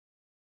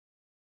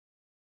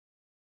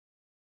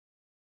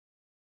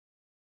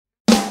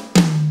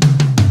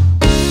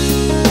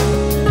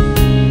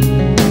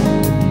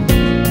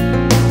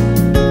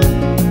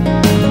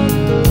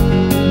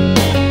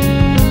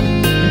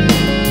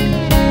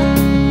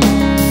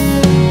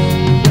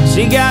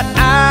got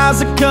eyes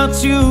that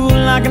cut you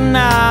like a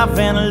knife,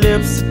 and her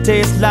lips that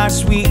taste like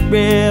sweet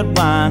red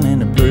wine,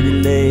 and her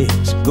pretty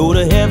legs go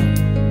to heaven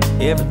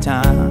every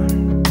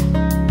time.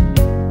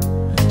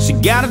 She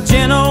got a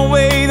gentle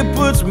way that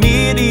puts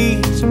me at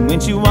ease, and when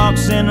she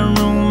walks in the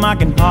room I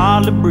can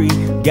hardly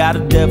breathe. Got a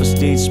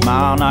devastated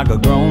smile, knock a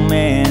grown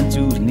man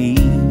to his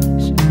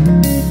knees.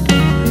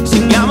 She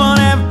got one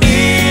of them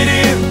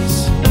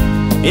idiots,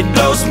 it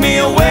blows me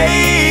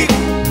away.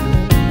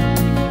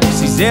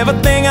 She's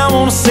everything I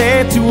wanna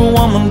say to a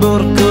woman,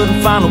 but I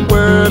couldn't find the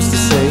words to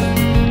say.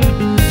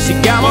 She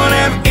got one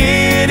of them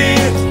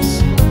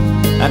idiots,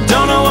 I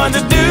don't know what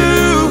to do.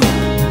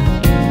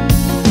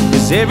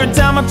 Every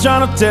time I try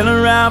to tell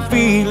her how I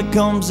feel, it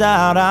comes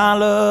out, I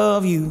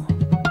love you.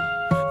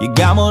 You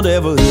got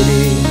whatever it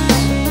is.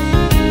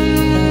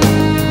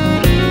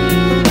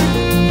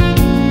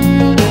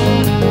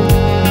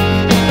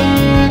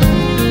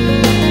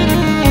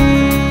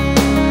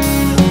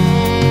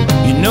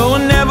 You know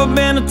I've never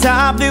been the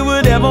type that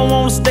would ever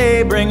want to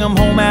stay, bring them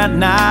home at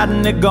night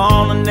and they're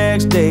gone the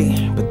next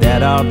day. But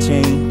that all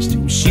changed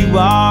when she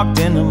walked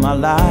into my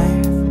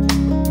life.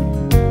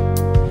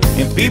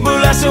 And people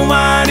ask her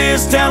why it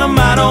is, tell them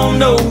I don't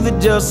know, that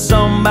just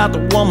something about the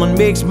woman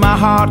makes my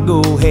heart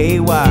go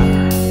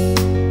haywire.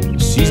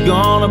 She's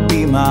gonna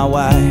be my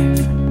wife.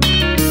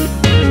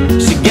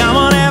 She got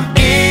one of them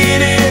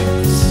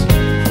idiots,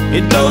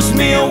 it blows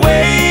me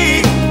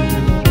away.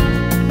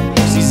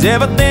 She's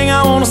everything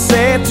I wanna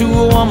say to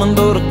a woman,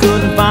 but I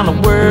couldn't find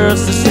the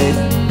words to say.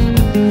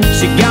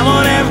 She got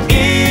one of them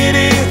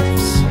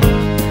idiots,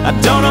 I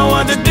don't know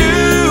what to do.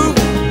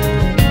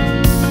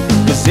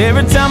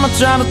 Every time I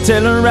try to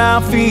tell her how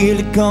I feel,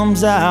 it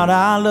comes out,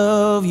 I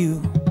love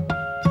you.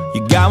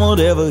 You got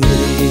whatever it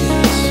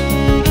is.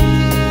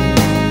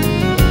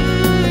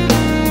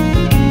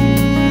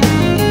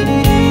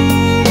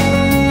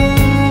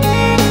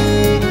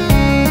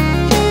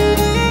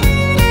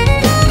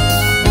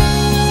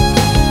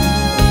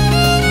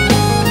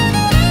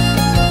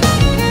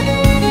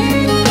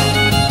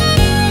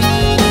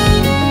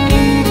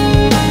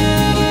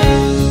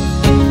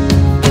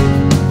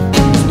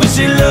 When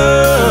she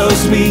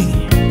loves me,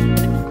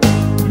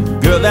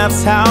 girl,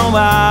 that's how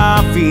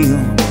I feel.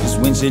 Cause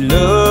when she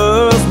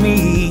loves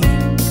me,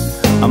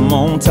 I'm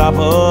on top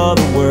of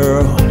the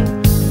world.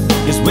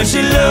 Cause when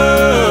she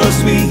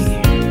loves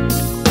me,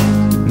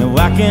 no,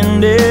 I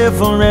can live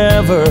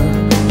forever.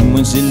 And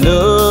when she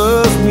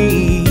loves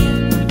me,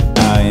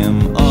 I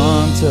am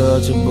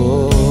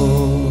untouchable.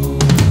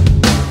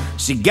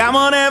 She got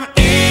one of them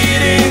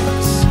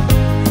idiots,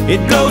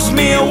 it blows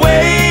me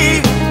away.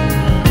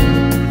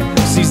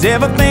 She's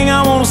everything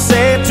I wanna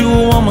say to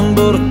a woman,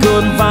 but I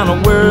couldn't find the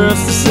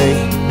words to say.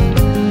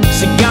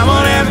 She got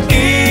one of them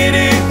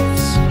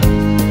idiots,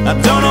 I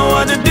don't know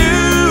what to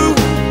do.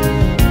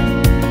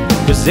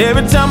 Cause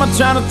every time I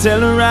try to tell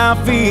her how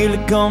I feel,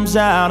 it comes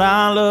out,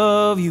 I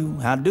love you,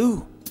 I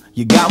do.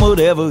 You got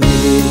whatever it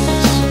is.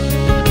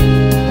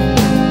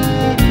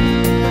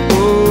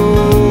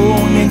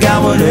 Oh, you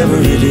got whatever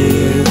it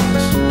is.